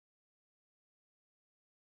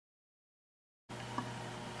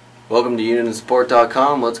Welcome to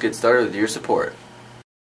UnidenSupport.com. Let's get started with your support.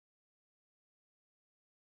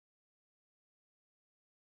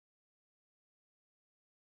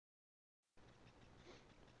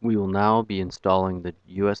 We will now be installing the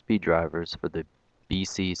USB drivers for the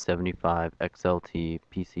BC75XLT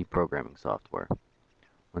PC programming software.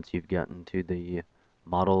 Once you've gotten to the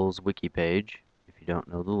Models wiki page, if you don't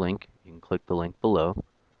know the link, you can click the link below.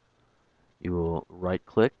 You will right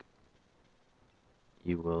click,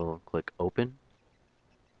 you will click Open,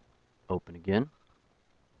 Open again.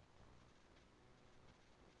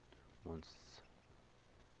 Once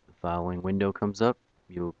the following window comes up,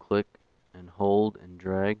 you will click and hold and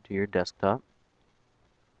drag to your desktop.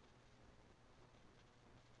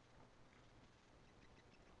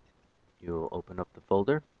 You'll open up the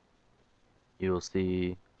folder. You'll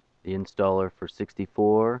see the installer for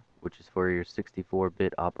 64, which is for your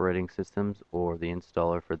 64-bit operating systems, or the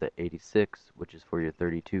installer for the 86, which is for your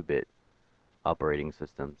 32-bit operating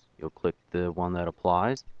systems. You'll click the one that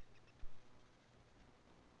applies.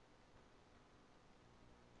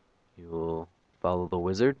 You'll follow the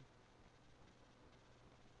wizard.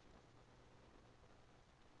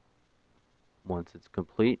 Once it's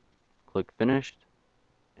complete, click Finished,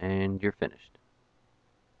 and you're finished.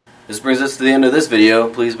 This brings us to the end of this video.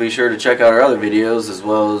 Please be sure to check out our other videos, as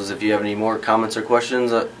well as if you have any more comments or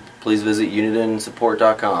questions, please visit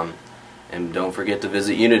UnidenSupport.com. And don't forget to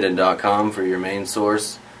visit Uniden.com for your main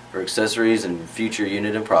source for accessories and future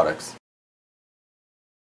Uniden products.